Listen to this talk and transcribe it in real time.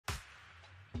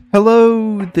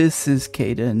Hello, this is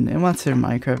Caden, and what's a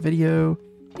Minecraft video,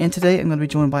 and today I'm going to be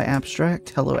joined by Abstract.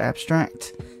 Hello,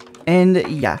 Abstract. And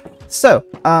yeah, so,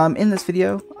 in this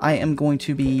video, I am going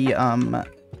to be,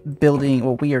 building,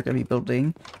 well, we are going to be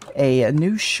building a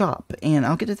new shop, and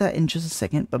I'll get to that in just a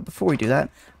second, but before we do that,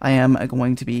 I am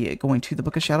going to be going to the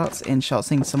Book of Shoutouts and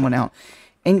shouting someone out.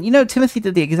 And, you know, Timothy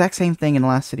did the exact same thing in the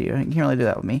last video. You can't really do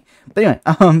that with me. But anyway,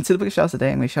 to the Book of Shoutouts today,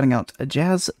 I'm going to be shouting out a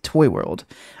Jazz Toy World.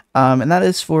 And that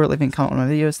is for leaving a comment on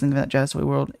my videos, thinking about Jazz Toy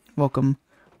World. Welcome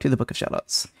to the Book of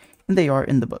Shoutouts. And they are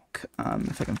in the book.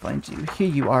 If I can find you. Here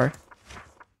you are.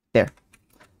 There.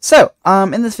 So,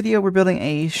 in this video, we're building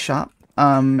a shop.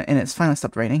 And it's finally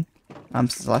stopped raining.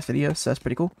 Since the last video, so that's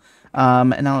pretty cool.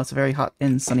 And now it's a very hot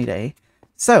and sunny day.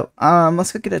 So,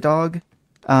 let's go get a dog.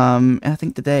 And I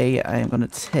think today I am going to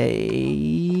take...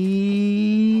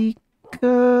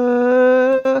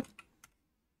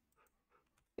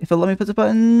 if it'll let me put the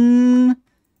button...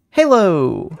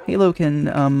 Halo! Halo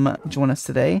can join us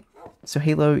today. So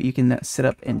Halo, you can sit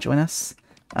up and join us.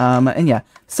 And yeah,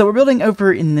 so we're building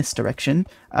over in this direction.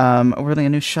 We're building a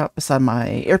new shop beside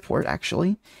my airport,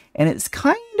 actually. And it's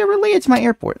kind of related to my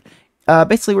airport.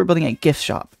 Basically, we're building a gift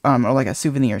shop, or like a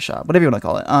souvenir shop, whatever you want to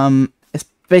call it. It's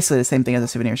basically the same thing as a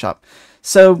souvenir shop.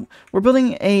 So we're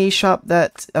building a shop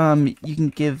that you can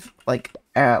give, like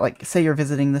say you're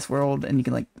visiting this world and you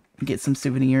can like get some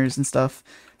souvenirs and stuff.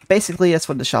 Basically, that's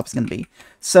what the shop's going to be.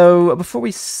 So before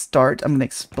we start, I'm going to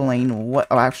explain what...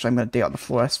 Oh, actually, I'm going to dig out the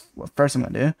floor. That's what first I'm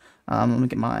going to do. Let me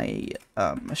get my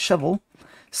shovel.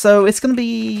 So it's going to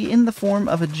be in the form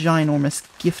of a ginormous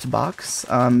gift box,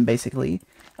 basically.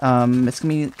 It's going to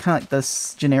be kind of like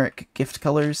this generic gift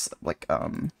colors, like a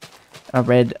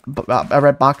red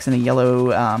box and a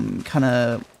yellow kind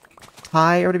of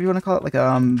tie, or whatever you want to call it, like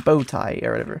a bow tie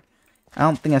or whatever. I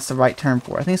don't think that's the right term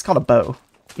for it. I think it's called a bow.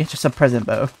 It's just a present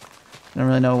bow. I don't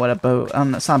really know what a bow...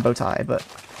 it's not a bow tie, but...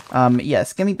 yeah,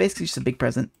 it's gonna be basically just a big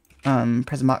present.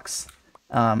 Present box.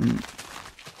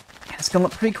 It's gonna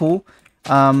look pretty cool.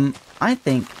 I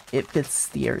think it fits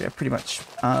the area pretty much.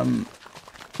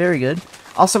 Very good.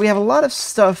 Also, we have a lot of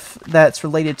stuff that's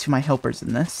related to my helpers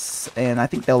in this, and I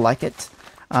think they'll like it.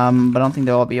 But I don't think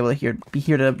they'll all be able to be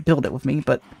here to build it with me,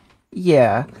 but...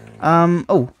 Yeah.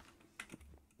 Oh.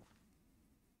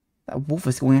 That wolf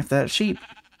is going after that sheep.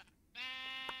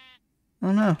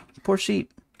 Oh no, poor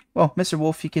sheep. Well, Mr.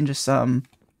 Wolf, you can just,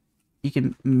 you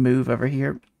can move over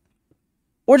here.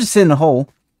 Or just sit in a hole.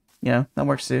 You know, that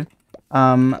works too.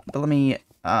 But let me,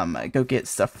 go get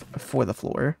stuff for the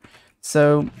floor.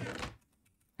 So,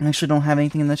 I actually don't have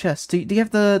anything in the chest. Do you have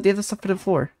the stuff for the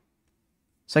floor?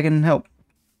 So I can help.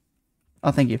 Oh,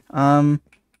 thank you.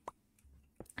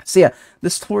 So yeah,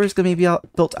 this floor is going to be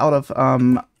built out of,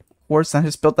 quartz. I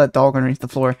just built that dog underneath the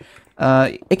floor.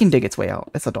 It can dig its way out.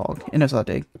 It's a dog. It knows how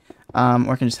to dig.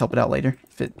 Or I can just help it out later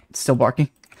if it's still barking.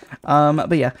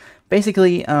 But yeah,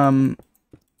 basically, the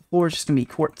floor is just gonna be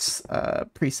quartz.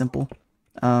 Pretty simple.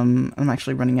 I'm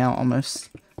actually running out almost,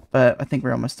 but I think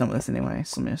we're almost done with this anyway.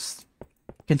 So let me just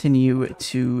continue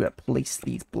to place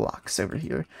these blocks over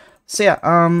here. So yeah,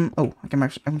 oh, I can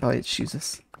probably just use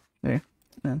this. There,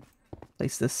 and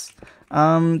place this.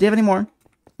 Do you have any more?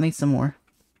 I need some more.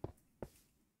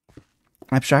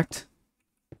 Abstract.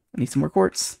 I need some more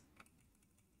quartz.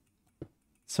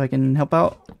 So I can help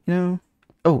out, you know.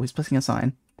 Oh, he's placing a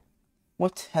sign.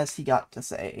 What has he got to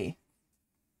say?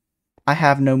 I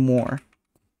have no more.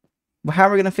 Well, how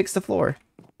are we going to fix the floor?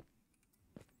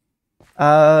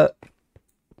 Whatever.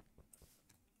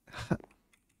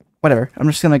 I'm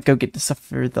just going to go get the stuff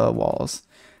for the walls.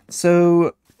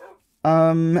 So,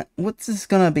 what's this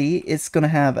going to be? It's going to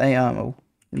have a, oh,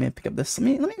 let me pick up this.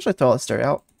 Let me actually throw all this dirt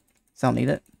out. So I'll need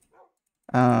it.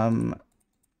 I'm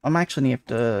actually need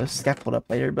to scaffold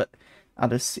up later, but I'll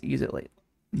just use it later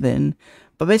then.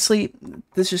 But basically,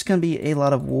 this is just gonna be a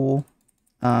lot of wool,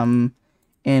 and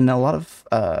a lot of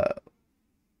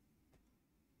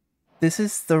this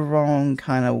is the wrong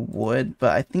kind of wood,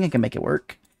 but I think I can make it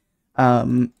work.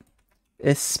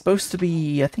 It's supposed to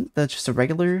be, I think that's just a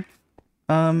regular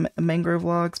mangrove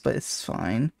logs, but it's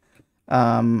fine.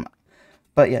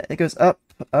 But yeah, it goes up.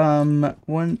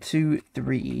 1, 2,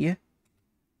 3,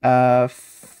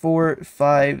 4,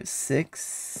 5,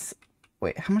 6.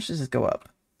 Wait, how much does this go up?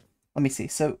 Let me see.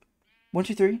 So, 1,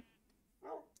 2, 3,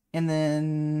 and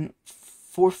then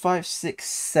 4, 5, 6,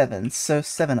 7. So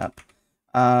 7 up.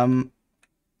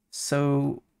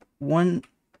 So 1,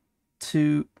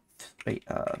 2. Wait.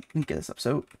 Let me get this up.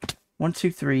 So 1, 2,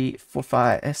 3, 4,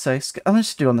 5. So I'm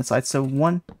just do it on the side. So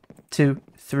 1, 2,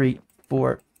 3,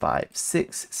 4, 5,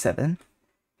 6, 7.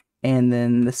 And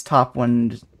then this top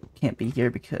one can't be here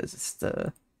because it's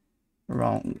the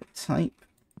Wrong type.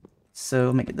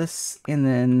 So make it this, and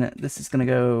then this is gonna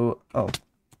go. Oh,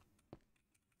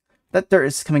 that dirt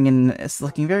is coming in. It's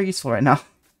looking very useful right now.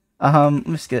 Let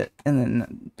me just get it,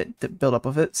 and then build up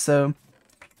with it. So,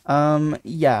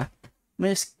 yeah.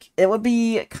 It would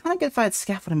be kind of good if I had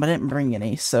scaffolding, but I didn't bring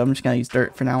any, so I'm just gonna use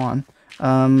dirt for now on.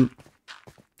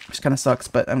 Which kind of sucks,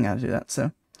 but I'm gonna do that.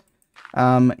 So,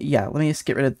 yeah. Let me just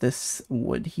get rid of this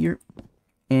wood here,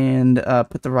 and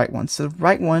put the right one. So the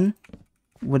right one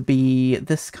would be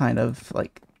this kind of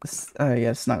like this. Yeah,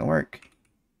 it's not gonna work.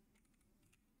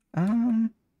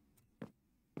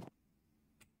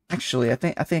 Actually, I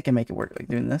think I can make it work like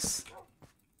doing this,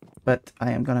 but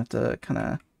I am gonna have to kind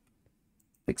of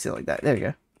fix it like that. There you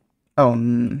go. Oh,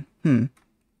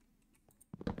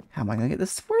 How am I gonna get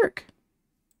this to work?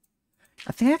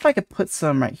 I think if I could put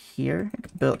some right here, I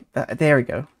could build that. There we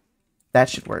go. That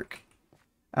should work.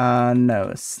 No,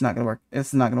 it's not gonna work.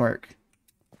 It's not gonna work.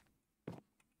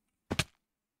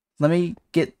 Let me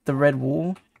get the red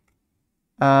wool.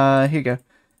 Here you go.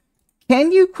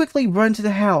 Can you quickly run to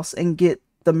the house and get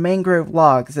the mangrove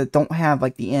logs that don't have,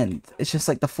 like, the end? It's just,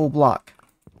 like, the full block.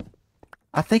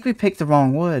 I think we picked the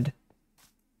wrong wood.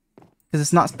 Because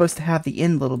it's not supposed to have the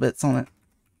end little bits on it.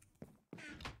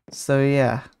 So,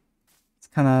 yeah. It's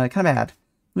kind of bad.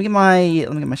 Let me get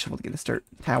my shovel to get this dirt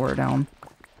tower down.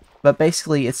 But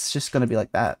basically, it's just going to be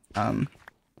like that.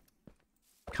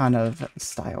 Kind of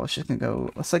style. It's just going to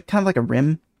go... It's like kind of like a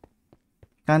rim.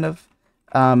 Kind of.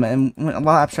 And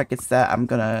while abstract gets that, I'm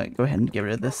going to go ahead and get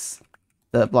rid of this.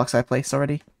 The blocks I placed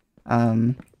already.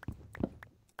 And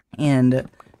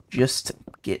just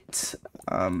get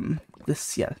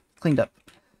this, yeah, cleaned up.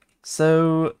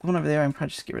 So, one over there, I'm probably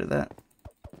just get rid of that.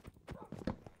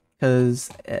 Because,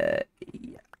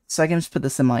 yeah. So I can just put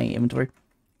this in my inventory.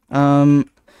 So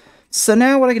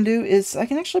now what I can do is, I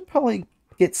can actually probably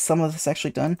get some of this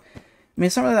actually done. I mean,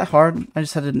 it's not really that hard. I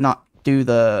just had to not do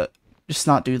the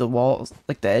walls,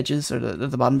 like the edges or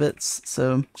the bottom bits.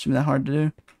 So, it shouldn't be that hard to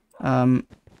do.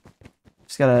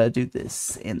 Just gotta do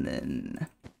this, and then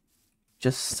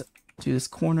just do this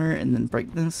corner, and then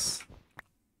break this,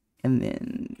 and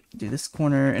then do this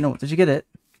corner, and oh, did you get it?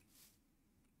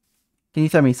 Can you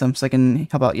throw me some so I can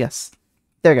help out? Yes.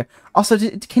 There we go. Also,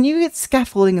 can you get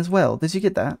scaffolding as well? Did you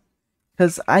get that?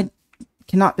 Because I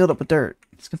cannot build up with dirt.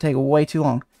 It's gonna take way too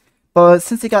long. But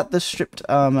since they got the stripped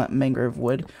mangrove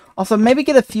wood, also maybe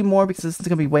get a few more because this is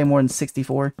gonna be way more than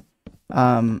 64.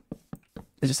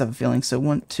 I just have a feeling. So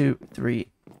 1, 2, 3,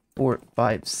 4,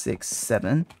 5, 6,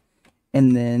 7,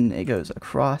 and then it goes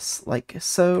across like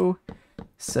so.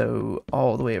 So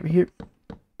all the way over here,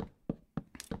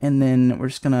 and then we're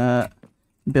just gonna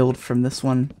build from this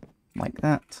one like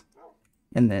that,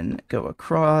 and then go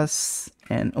across.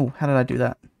 And oh, how did I do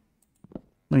that?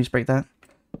 Let me just break that.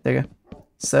 There you go.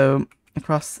 So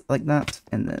across like that,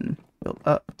 and then build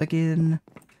up again.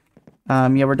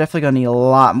 Yeah, we're definitely gonna need a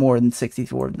lot more than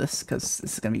 64 of this, because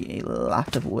this is gonna be a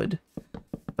lot of wood.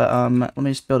 But let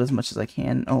me just build as much as I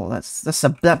can. Oh,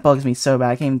 that bugs me so bad.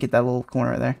 I can't even get that little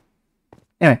corner right there.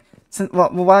 Anyway,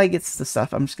 while I get the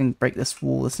stuff, I'm just gonna break this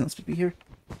wool that's not supposed to be here.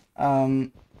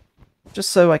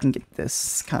 Just so I can get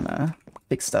this kind of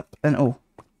fixed up. And oh,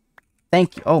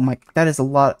 thank you. Oh my, that is a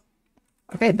lot.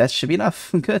 Okay, that should be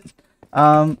enough. Good.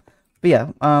 But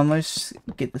yeah, let's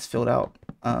get this filled out.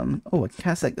 Oh, it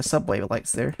kind of like the subway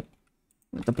lights there.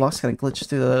 The blocks kind of glitch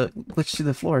through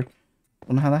the floor.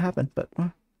 Don't know how that happened, but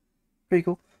pretty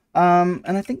cool. And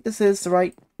I think this is the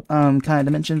right kind of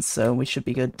dimensions, so we should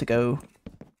be good to go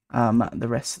the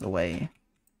rest of the way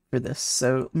for this.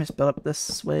 So let me just build up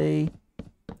this way,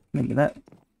 maybe that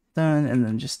done, and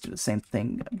then just do the same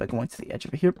thing by going to the edge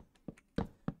over here.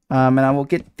 And I will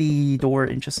get the door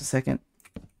in just a second.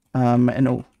 And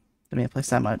oh, didn't place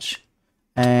that much.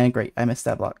 And great, I missed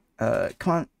that block.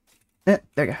 Come on. There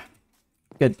you go.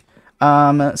 Good.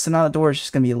 So now the door is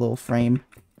just gonna be a little frame.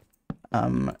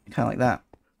 Kind of like that.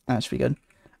 That should be good.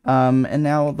 And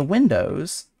now the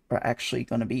windows are actually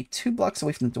gonna be 2 blocks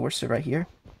away from the door, so right here.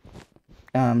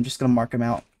 I'm just gonna mark them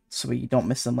out so we don't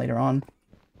miss them later on.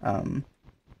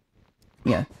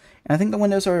 Yeah. And I think the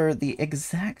windows are the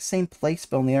exact same place,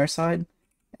 but on the other side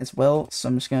as well. So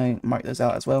I'm just gonna mark those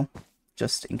out as well,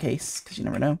 just in case, because you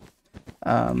never know.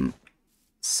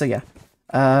 So yeah,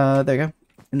 there you go.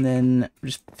 And then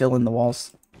just fill in the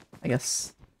walls, I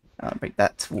guess. Break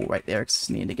that wall right there, because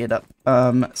I need to get up.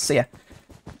 So yeah,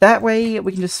 that way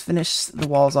we can just finish the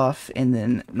walls off and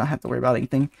then not have to worry about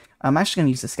anything. I'm actually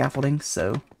gonna use the scaffolding,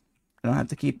 so I don't have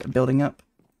to keep building up.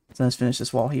 So let's finish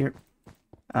this wall here,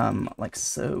 like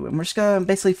so. And we're just gonna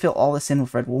basically fill all this in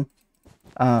with red wool.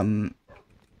 And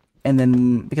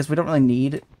then, because we don't really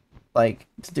need like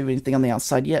to do anything on the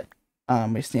outside yet.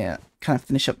 We just need to kind of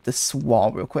finish up this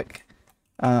wall real quick.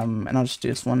 And I'll just do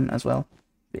this one as well.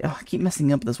 But, I keep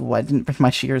messing up with this wall. I didn't bring my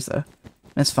shears though.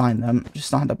 That's fine.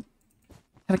 Just not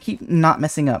how to keep not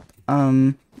messing up.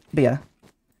 But yeah,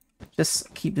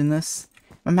 just keep doing this.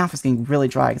 My mouth is getting really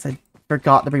dry because I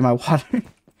forgot to bring my water.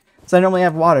 So I normally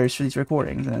have waters for these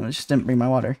recordings, and I just didn't bring my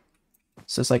water.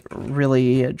 So it's like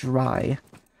really dry.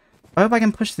 I hope I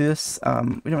can push through this. We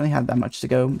don't really have that much to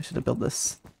go. We should have built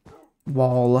this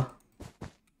wall.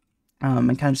 And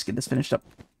kind of just get this finished up.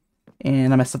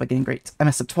 And I messed up again. Great. I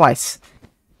messed up twice.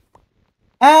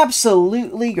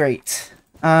 Absolutely great.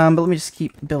 But let me just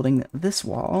keep building this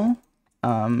wall.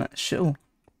 Ran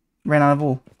out of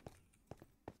wool.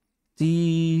 Do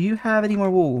you have any more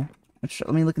wool?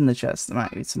 Let me look in the chest. There might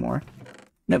be some more.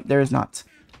 Nope, there is not.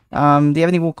 Do you have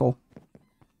any wool coal?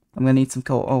 I'm gonna need some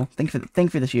coal. Oh, thank you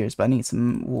for the shears, but I need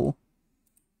some wool.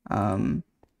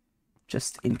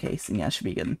 Just in case. And yeah, it should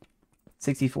be good.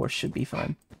 64 should be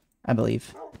fine, I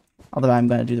believe. Although I'm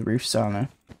gonna do the roof, so I don't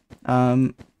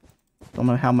know. Don't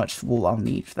know how much wool I'll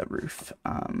need for that roof.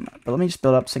 But let me just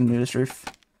build up so I can do this roof.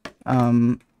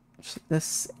 Just like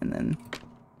this, and then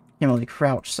can't really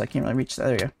crouch, so I can't really reach that.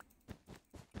 There we go.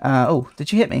 Oh,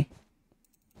 did you hit me?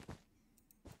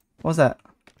 What was that?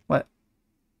 What?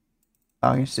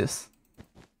 Oh, here's this.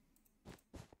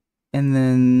 And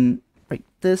then break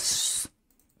this.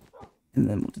 And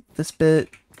then we'll do this bit.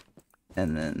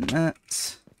 And then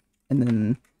that. And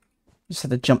then just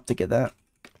had to jump to get that.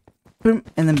 Boom,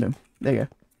 and then boom. There you go.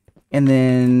 And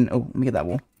then, oh, let me get that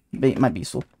wool. It might be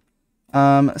useful.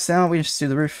 So now we just do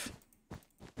the roof.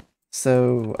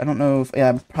 So, I don't know if, yeah,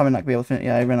 I'm probably not going to be able to finish.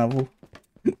 Yeah, I ran out of wool.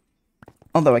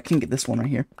 Although I can get this one right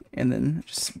here. And then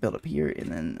just build up here. And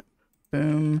then,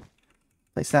 boom.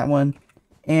 Place that one.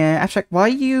 And actually, while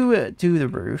you do the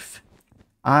roof,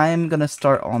 I'm going to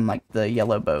start on, like, the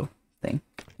yellow bow thing.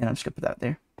 And I'm just going to put that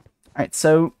there. Alright,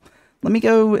 so, let me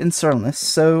go and start on this.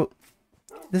 So,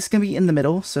 this is going to be in the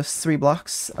middle. So, it's 3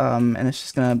 blocks. And it's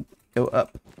just going to go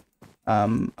up.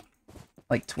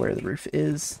 Like, to where the roof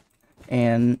is.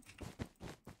 And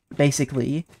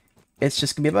basically, it's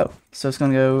just going to be a bow. So, it's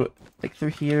going to go like through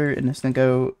here, and it's gonna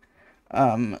go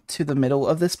to the middle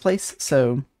of this place.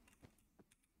 So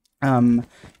kind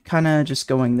of just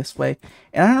going this way,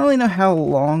 and I don't really know how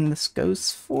long this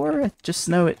goes for. I just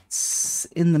know it's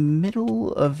in the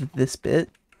middle of this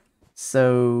bit,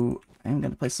 so I'm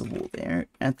gonna place the wool there.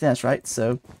 I think that's right.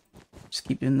 So just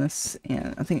keep doing this,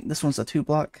 and I think this one's a 2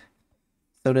 block,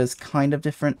 so it is kind of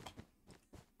different.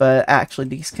 But actually,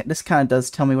 this kind of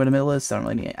does tell me where the middle is. So I don't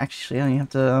really need, actually, I don't even have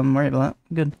to worry about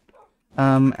that. Good.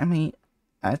 I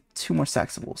have 2 more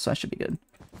stacks of wool, so I should be good,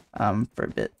 for a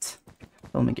bit.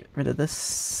 But let me get rid of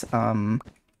this,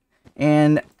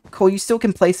 and Cole, you still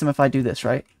can place them if I do this,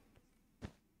 right?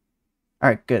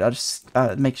 Alright, good, I'll just,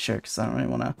 make sure, because I don't really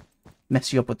want to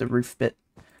mess you up with the roof bit.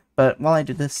 But while I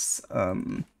do this,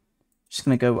 just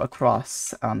gonna go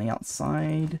across on the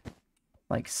outside,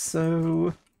 like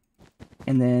so,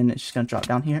 and then it's just gonna drop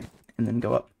down here, and then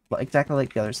go up, exactly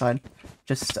like the other side,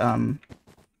 just,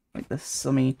 like this.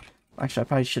 Let me, actually, I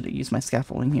probably should have used my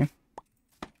scaffolding here.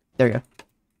 There we go.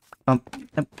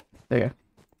 There you go.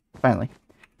 Finally.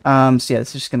 So yeah,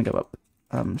 this is just gonna go up,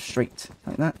 straight,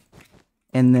 like that.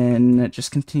 And then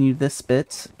just continue this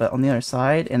bit, but on the other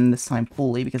side, and this time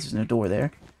fully, because there's no door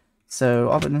there. So,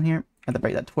 I'll put it in here. I have to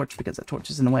break that torch, because that torch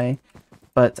is in the way.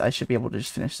 But I should be able to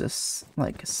just finish this,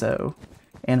 like so.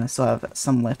 And I still have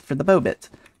some left for the bow bit.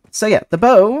 So yeah, the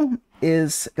bow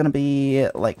is gonna be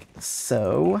like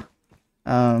so.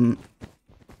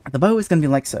 The bow is gonna be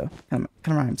like so. Kind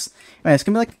of rhymes. Anyway, it's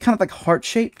gonna be like kind of like heart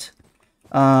shaped.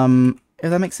 If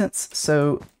that makes sense.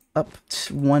 So up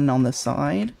to 1 on the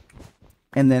side,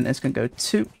 and then it's gonna go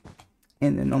 2,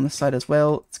 and then on the side as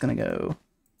well, it's gonna go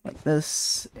like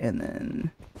this, and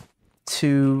then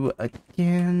 2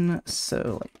 again.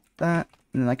 So like that,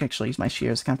 and then I can actually use my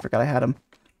shears. I kind of forgot I had them.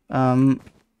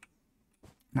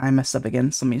 I messed up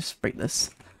again, so let me just break this.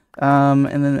 And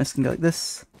then this can go like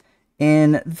this.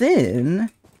 And then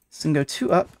it's gonna go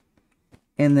 2 up,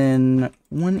 and then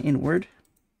 1 inward.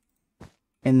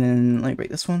 And then let me break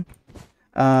this one.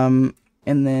 And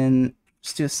then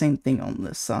just do the same thing on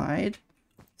this side.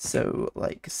 So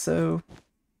like so.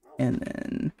 And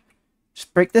then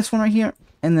just break this one right here.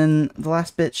 And then the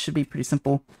last bit should be pretty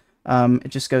simple. It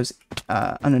just goes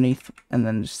underneath, and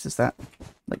then just does that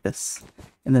like this.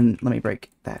 And then let me break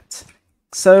that.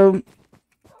 So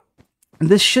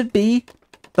this should be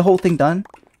the whole thing done.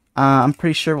 I'm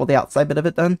pretty sure, well, the outside bit of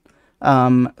it done.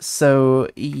 So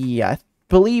yeah, I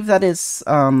believe that is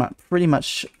pretty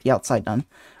much the outside done.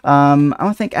 I want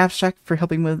to thank Abstract for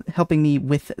helping me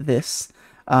with this,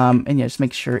 and yeah, just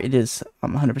make sure it is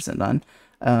 100% done.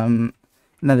 And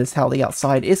that is how the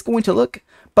outside is going to look.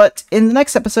 But in the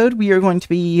next episode, we are going to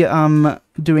be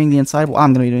doing the inside. Well,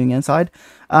 I'm going to be doing the inside.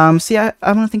 So yeah,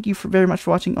 I want to thank you very much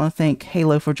for watching. I want to thank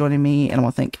Halo for joining me, and I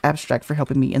want to thank Abstract for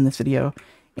helping me in this video.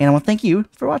 And I want to thank you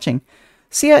for watching.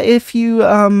 So yeah, if you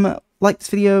like this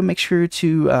video, make sure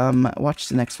to watch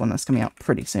the next one that's coming out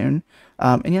pretty soon.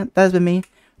 And yeah, that has been me. Hope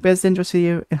you guys did enjoy this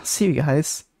video, and I'll see you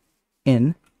guys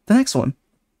in the next one.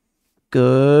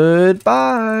 Goodbye.